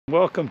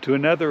Welcome to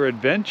another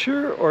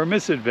adventure or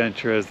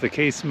misadventure, as the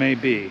case may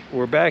be.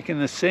 We're back in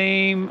the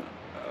same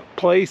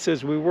place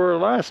as we were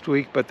last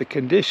week, but the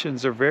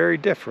conditions are very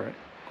different.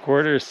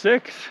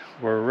 5:45,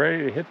 we're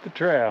ready to hit the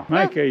trail.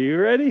 Mike, are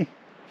you ready?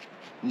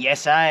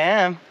 Yes, I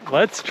am.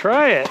 Let's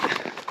try it.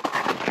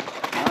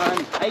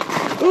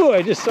 Ooh,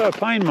 I just saw a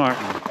pine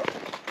marten.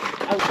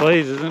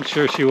 Blaze isn't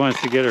sure she wants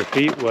to get her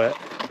feet wet.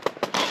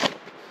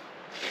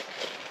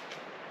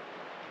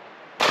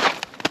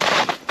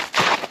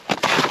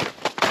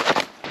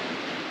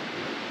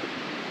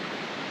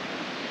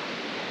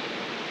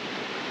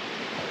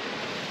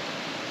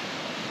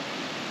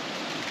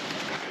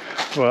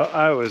 Well,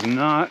 I was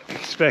not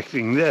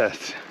expecting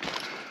this.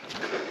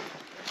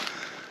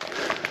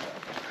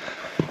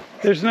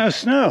 There's no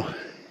snow.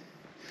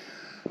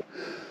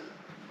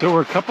 So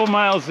we're a couple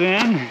miles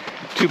in,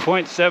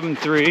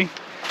 2.73,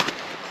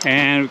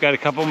 and we've got a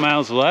couple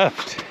miles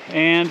left,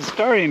 and it's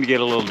starting to get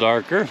a little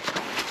darker.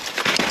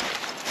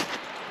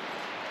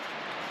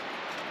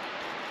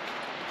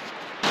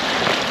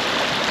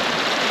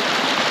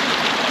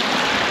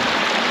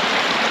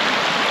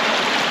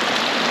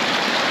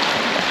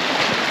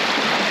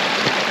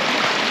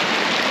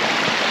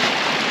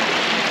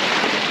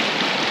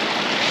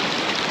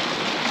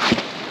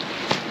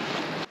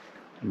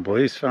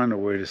 Blaze found a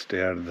way to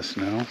stay out of the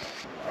snow.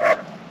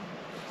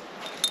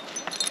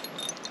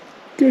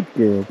 Good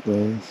girl,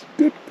 Blaze.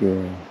 Good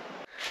girl.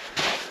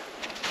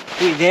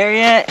 We there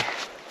yet?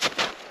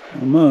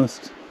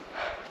 Almost.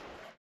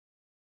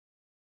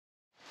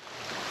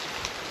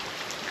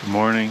 Good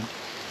morning.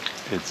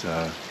 It's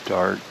a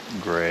dark,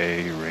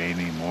 gray,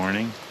 rainy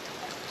morning.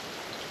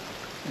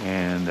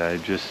 And I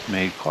just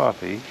made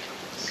coffee,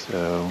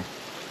 so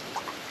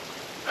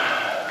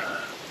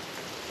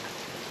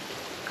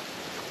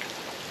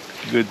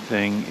good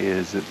thing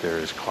is that there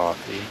is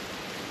coffee,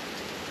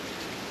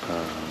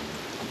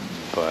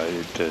 but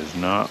it does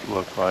not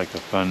look like a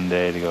fun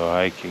day to go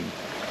hiking.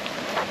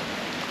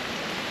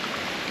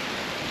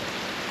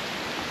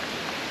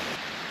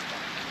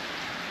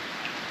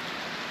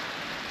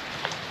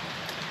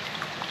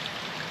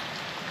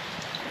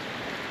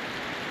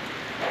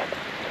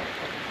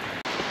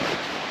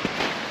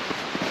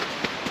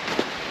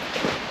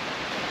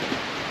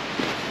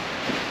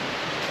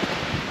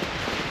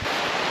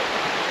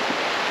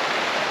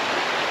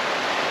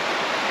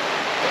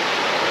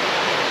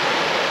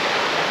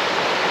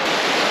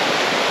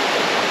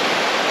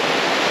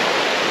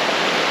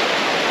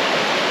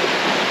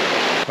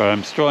 But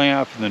I'm strolling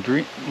out from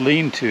the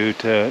lean-to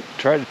to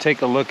try to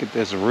take a look at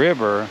this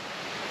river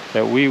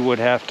that we would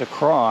have to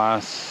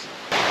cross.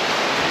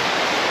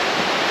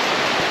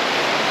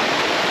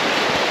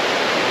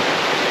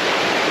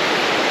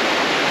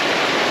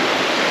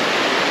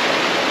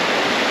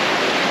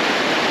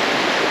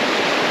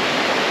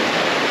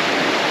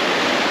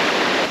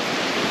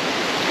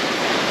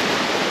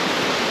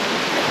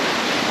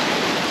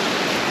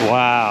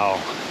 Wow.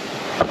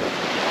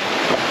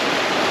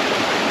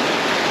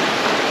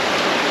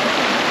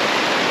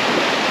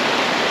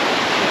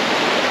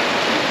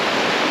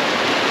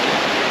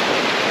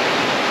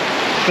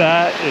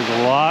 That is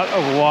a lot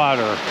of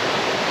water.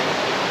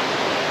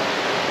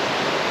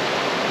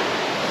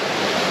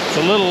 It's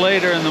a little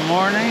later in the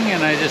morning,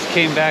 and I just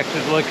came back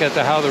to look at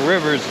how the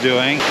river's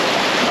doing.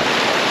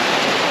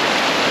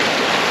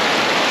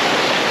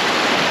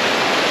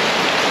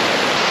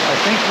 I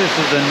think this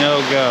is a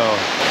no-go.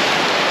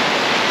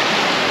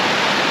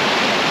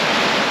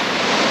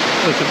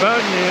 It's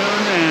about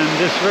noon, and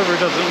this river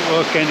doesn't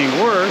look any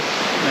worse,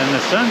 and the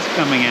sun's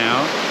coming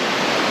out.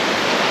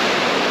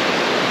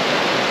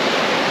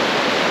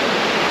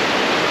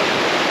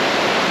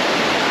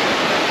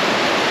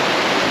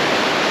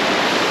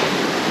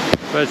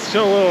 But it's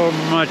still a little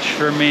much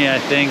for me, I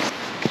think.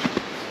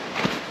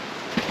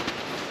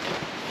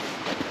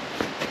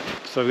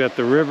 So I've got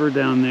the river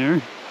down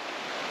there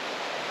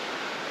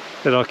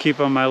that I'll keep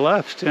on my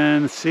left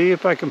and see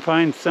if I can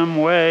find some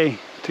way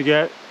to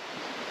get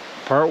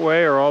part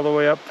way or all the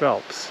way up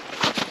Phelps.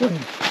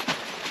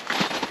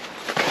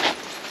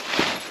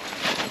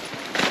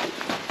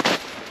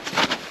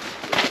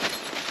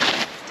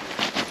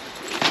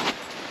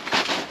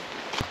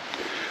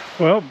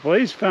 Well,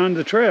 Blaze found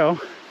the trail.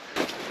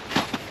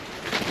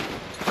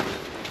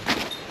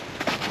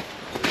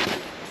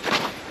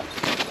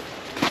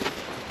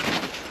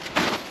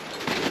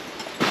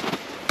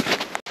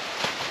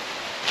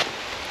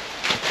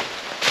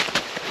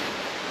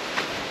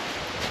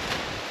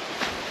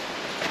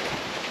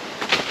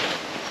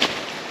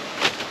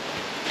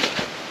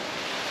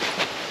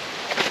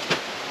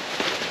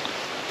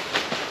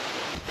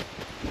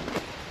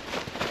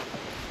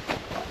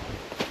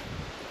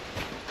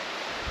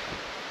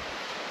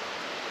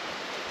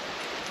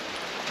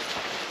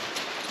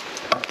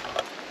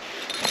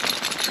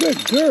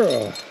 Good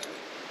girl.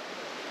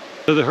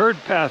 So the herd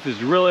path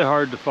is really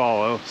hard to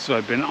follow, so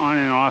I've been on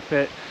and off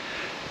it.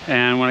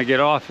 And when I get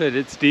off it,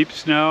 it's deep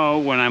snow.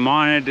 When I'm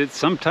on it, it's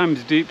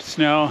sometimes deep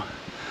snow.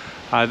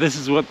 This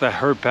is what the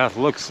herd path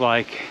looks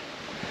like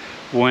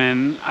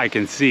when I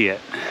can see it.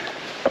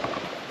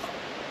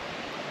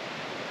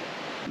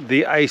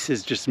 The ice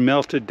is just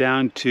melted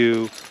down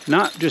to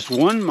not just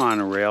one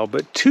monorail,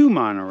 but 2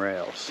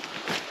 monorails.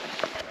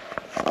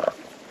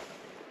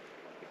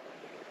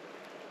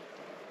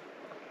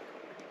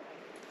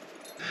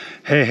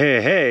 Hey,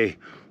 hey, hey,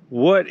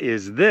 what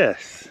is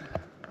this?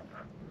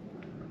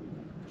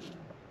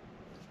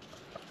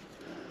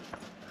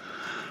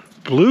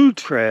 Blue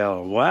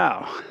Trail,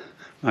 wow.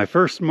 My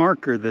first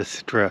marker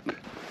this trip.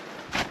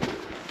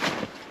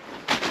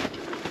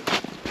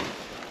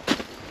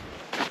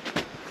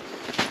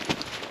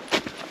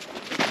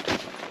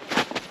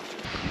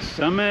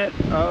 Summit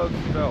of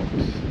Phelps.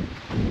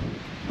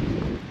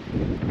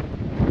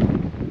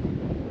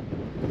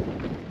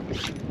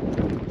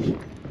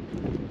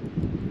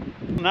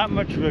 Not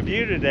much of a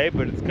view today,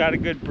 but it's got a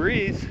good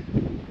breeze.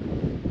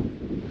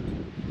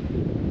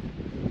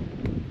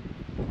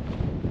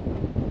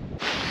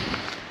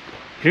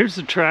 Here's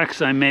the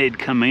tracks I made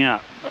coming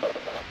up.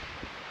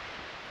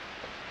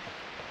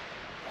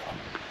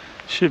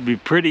 Should be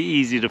pretty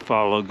easy to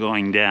follow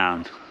going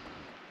down.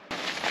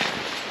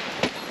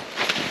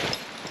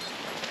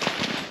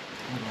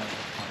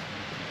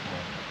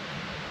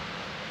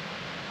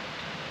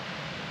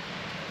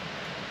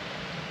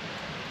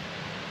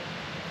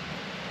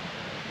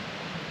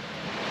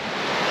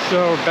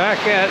 So we're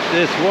back at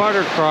this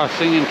water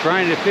crossing and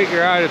trying to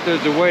figure out if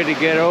there's a way to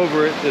get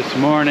over it this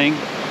morning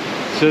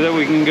so that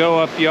we can go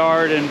up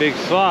Yard and Big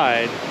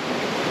Slide.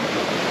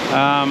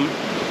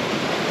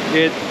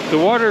 The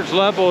water's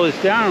level is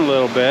down a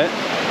little bit.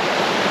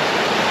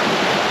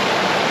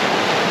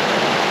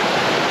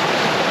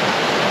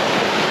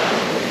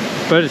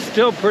 But it's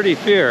still pretty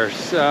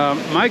fierce.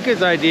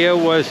 Micah's idea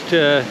was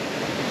to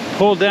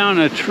pull down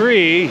a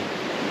tree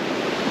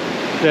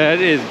that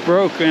is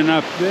broken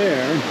up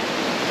there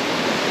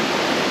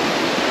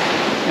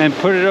and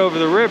put it over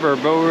the river,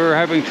 but we were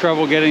having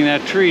trouble getting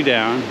that tree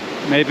down.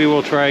 Maybe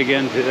we'll try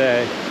again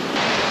today.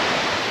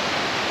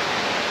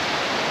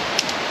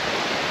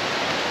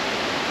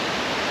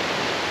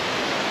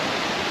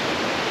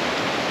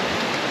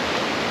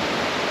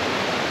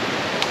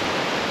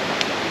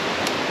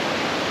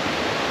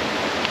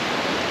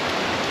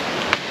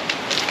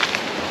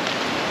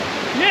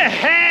 Yeah,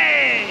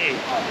 hey!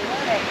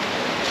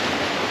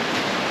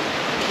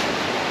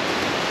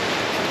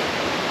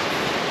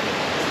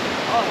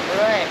 All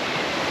right.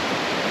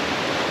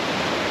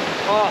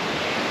 Oh.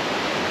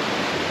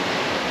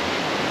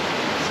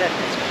 Except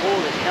it's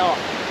cold as hell.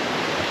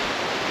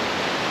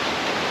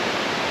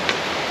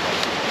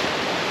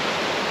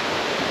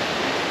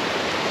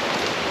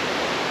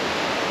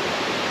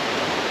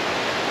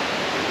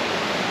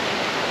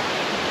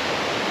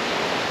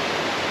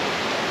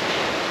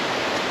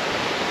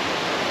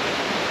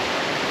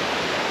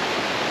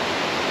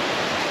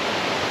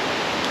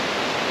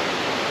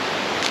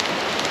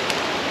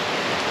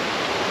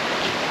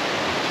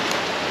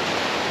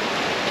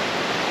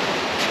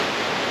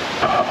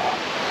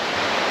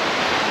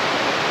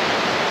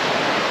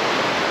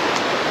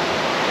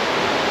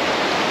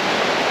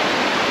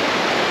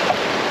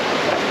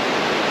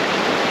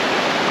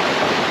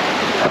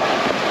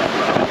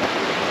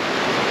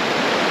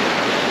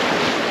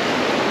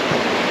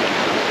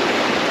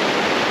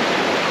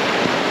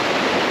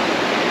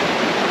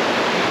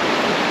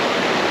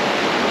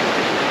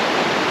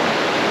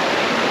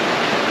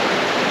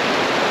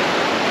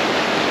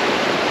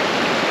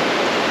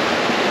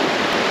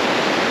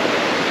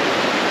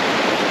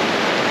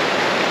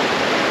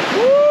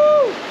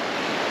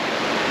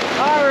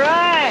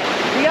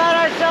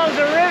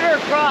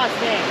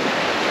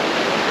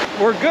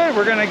 We're good.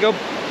 We're gonna go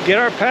get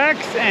our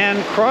packs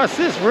and cross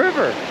this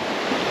river.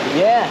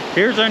 Yeah.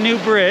 Here's our new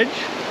bridge.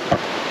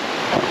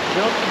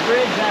 Built the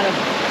bridge out of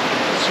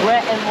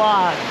sweat and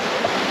logs.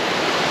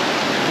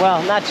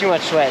 Well, not too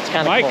much sweat. It's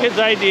kind of Micah's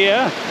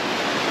idea.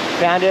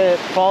 Found a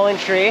fallen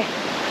tree,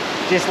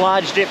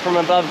 dislodged it from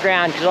above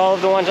ground because all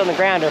of the ones on the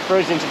ground are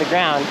frozen to the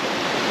ground.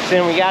 So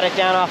then we got it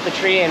down off the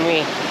tree and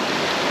we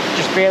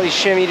just barely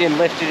shimmied and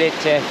lifted it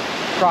to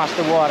cross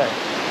the water.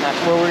 And that's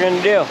what we're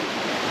gonna do.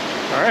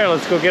 All right,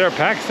 let's go get our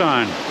packs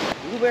on.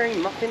 Blueberry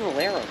muffin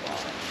Larabar.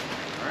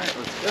 All right,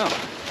 let's go.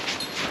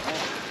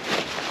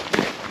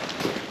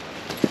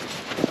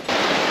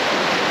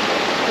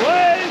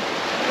 Wait!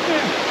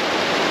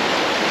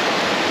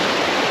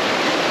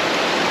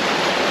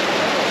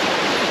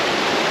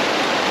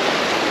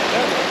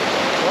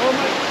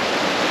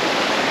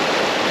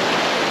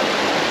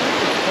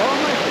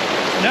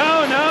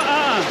 No, no,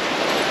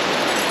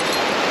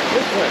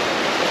 this way.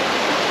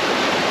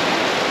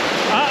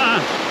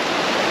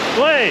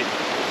 Blade!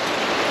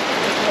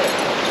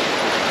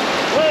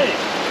 Blade!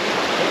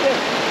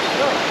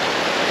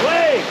 Blade!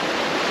 Blade!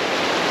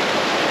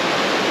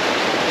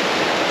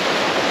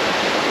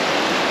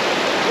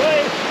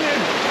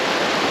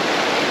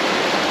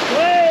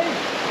 Blade!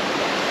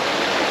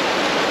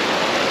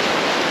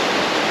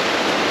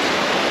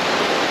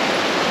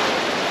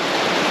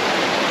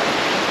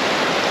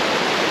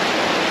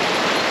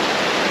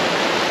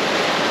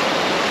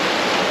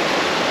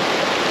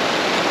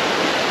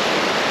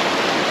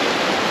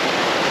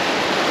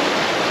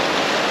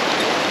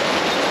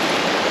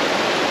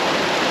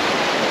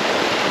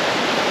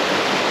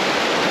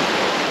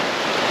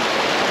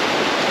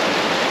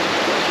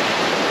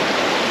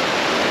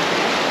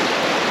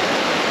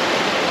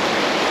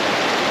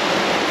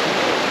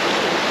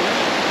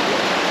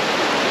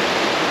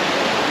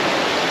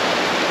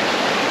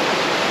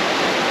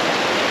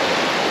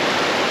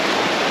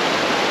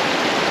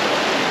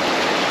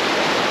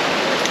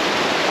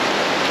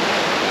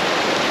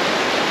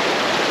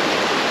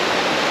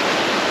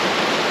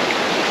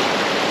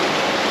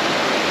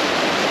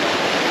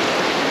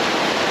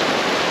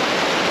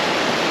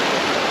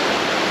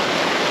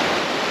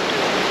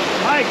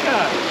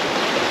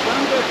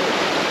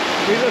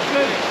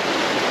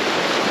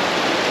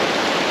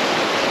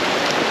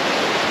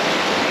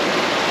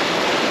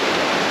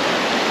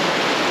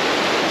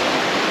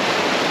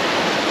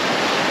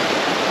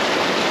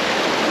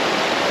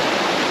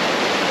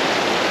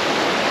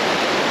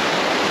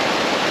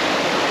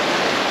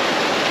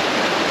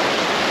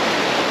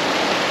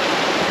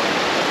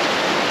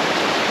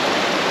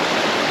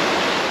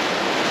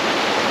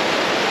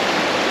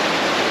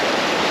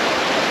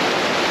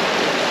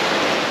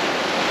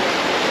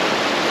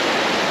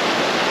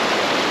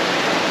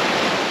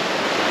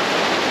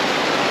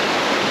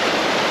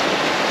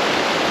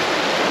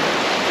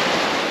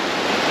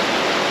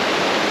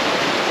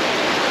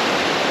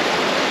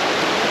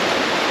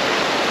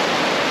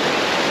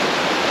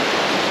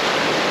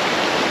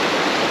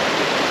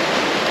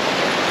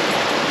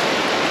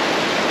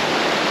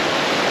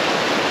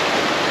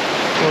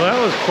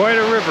 That was quite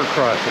a river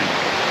crossing.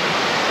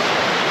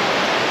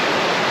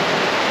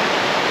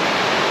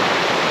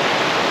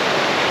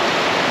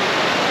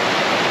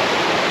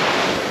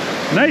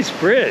 Nice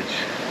bridge.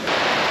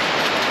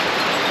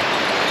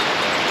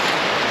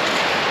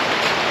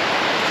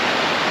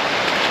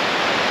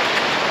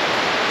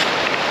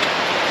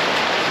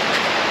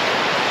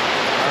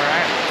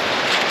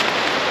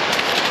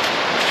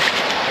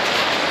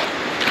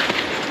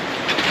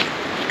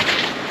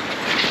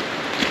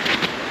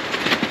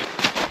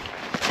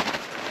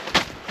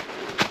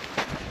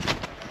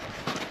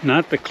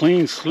 Not the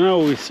clean snow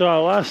we saw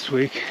last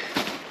week.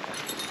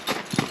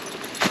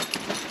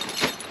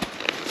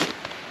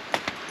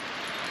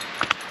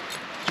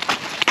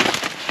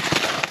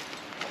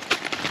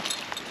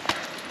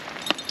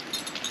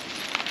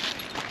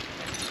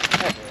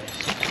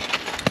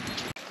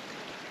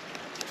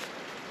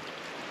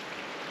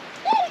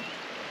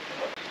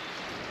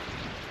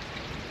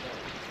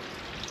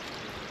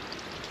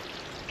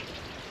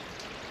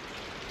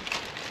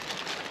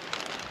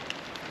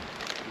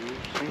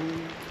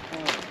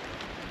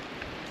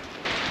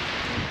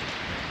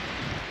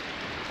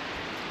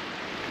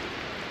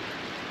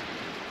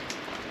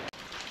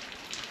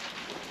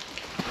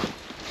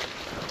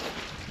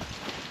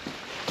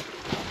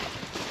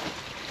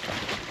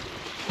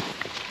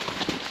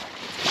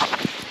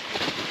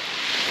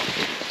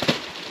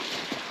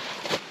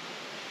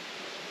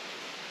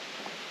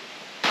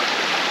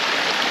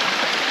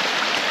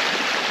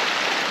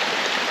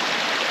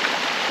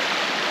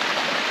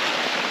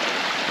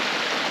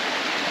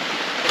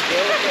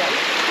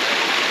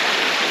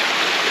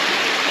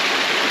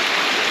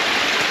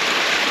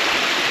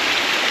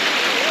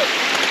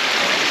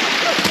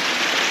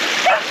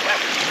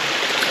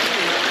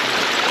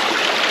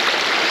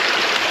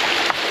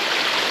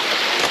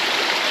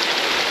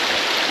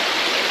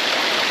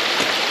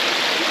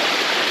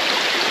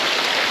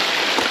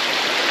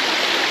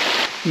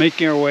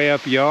 Making our way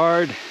up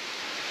yard.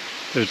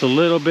 There's a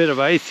little bit of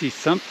icy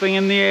something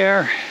in the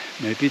air.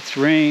 Maybe it's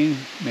rain,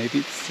 maybe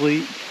it's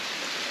sleet.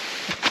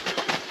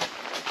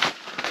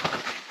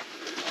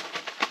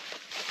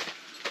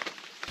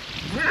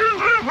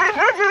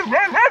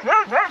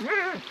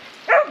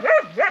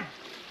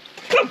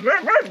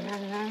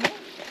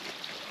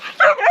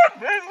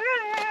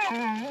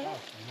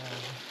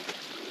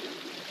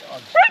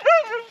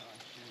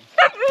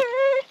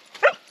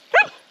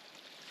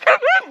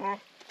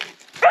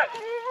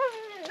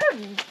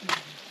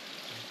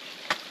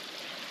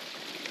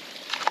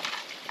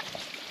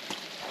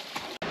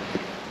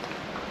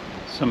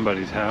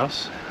 Somebody's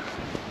house.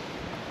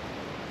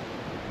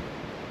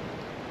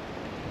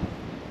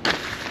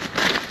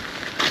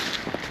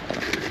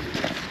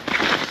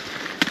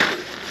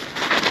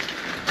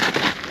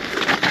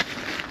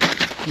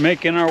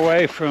 Making our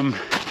way from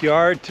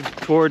yard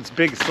towards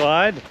Big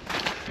Slide.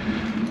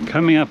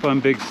 Coming up on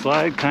Big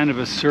Slide, kind of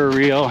a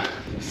surreal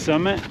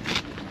summit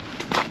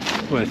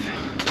with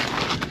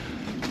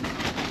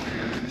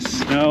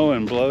snow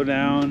and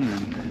blowdown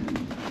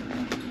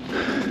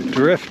and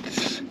drifts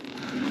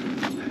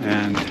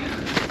and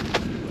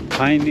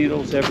pine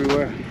needles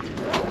everywhere.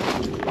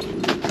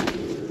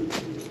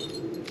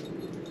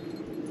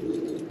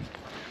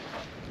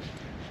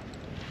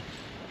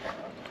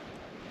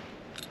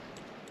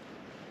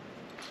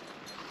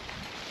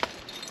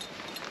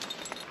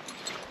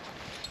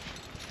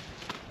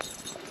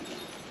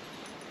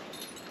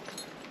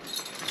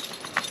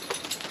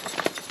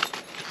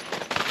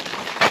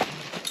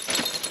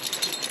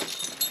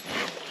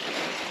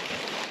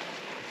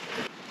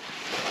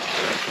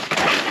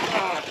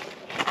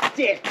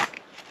 Dick.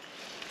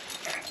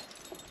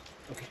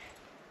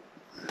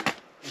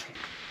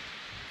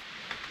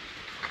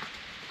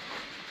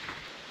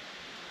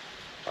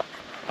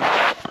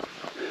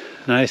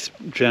 Nice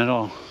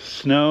gentle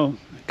snow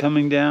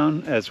coming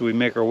down as we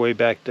make our way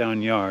back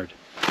down yard.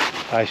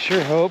 I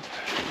sure hope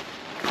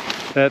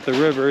that the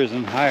river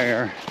isn't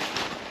higher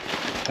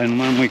than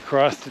when we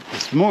crossed it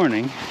this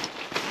morning,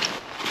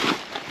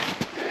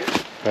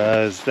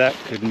 because that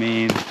could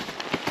mean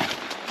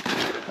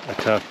a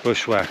tough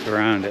bushwhack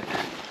around it.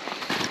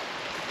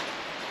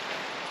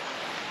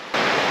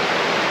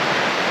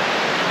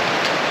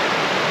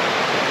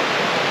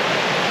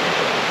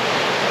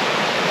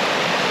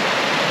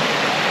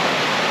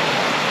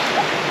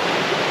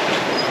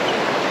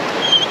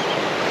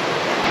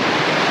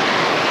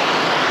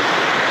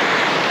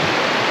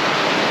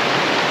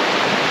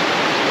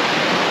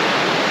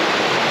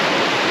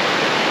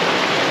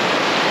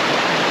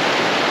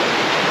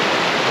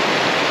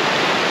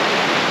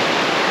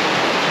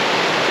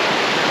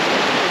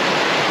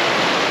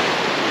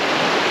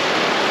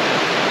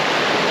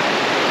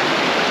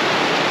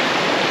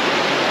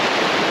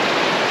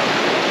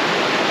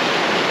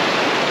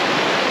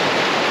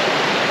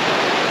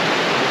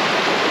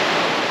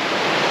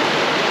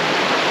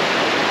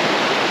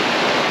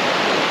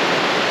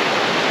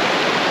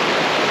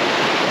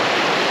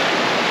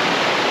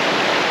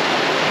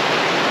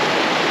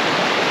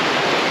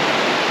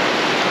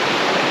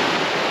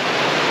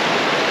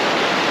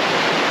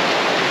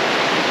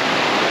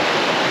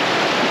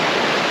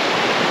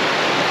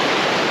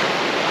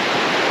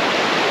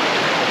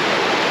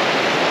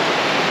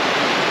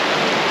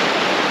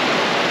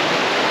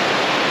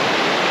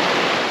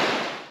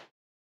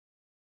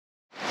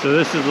 So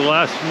this is the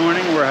last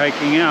morning we're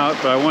hiking out,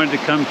 but I wanted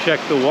to come check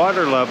the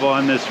water level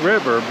on this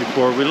river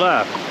before we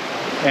left.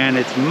 And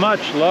it's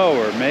much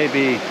lower,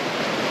 maybe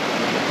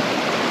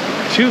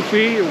 2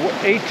 feet,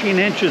 18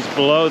 inches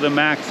below the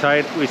max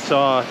height we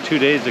saw 2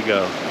 days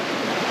ago.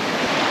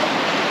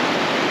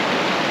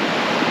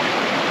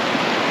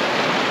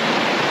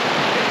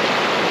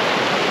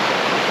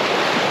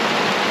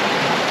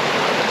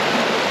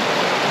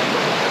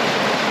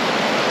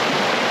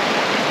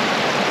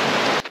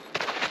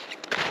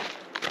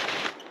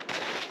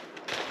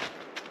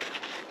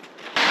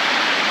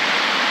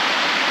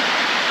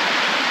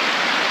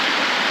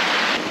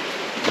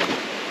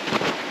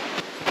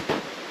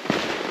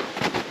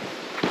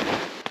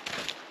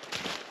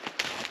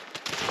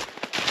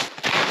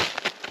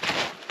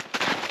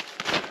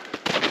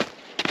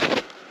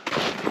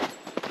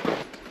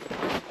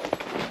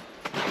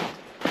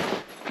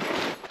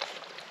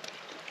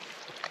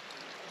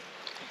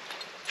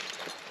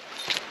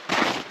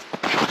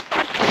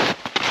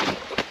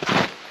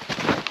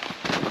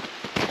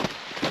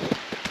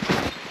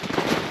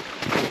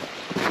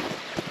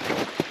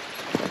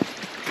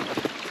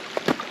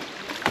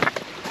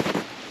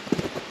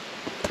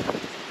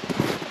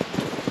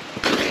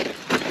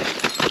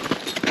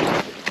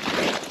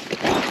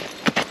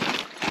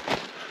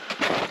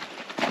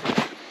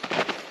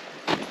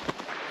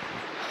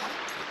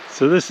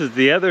 So this is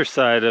the other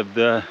side of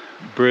the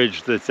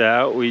bridge that's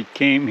out. We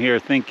came here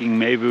thinking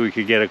maybe we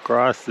could get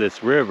across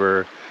this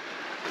river,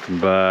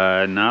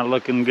 but not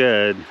looking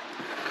good.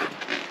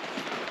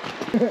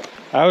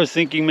 I was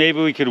thinking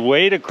maybe we could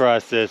wade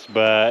across this,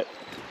 but...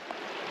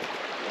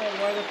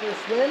 Mind if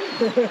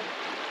we swim?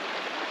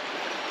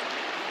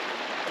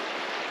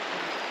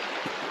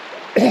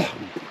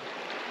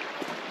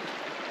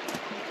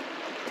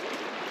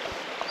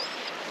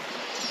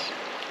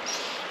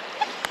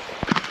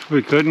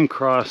 we couldn't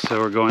cross, so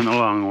we're going the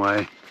long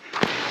way.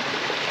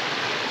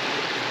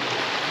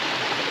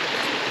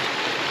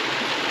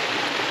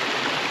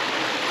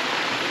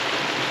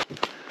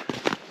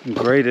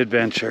 Great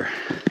adventure.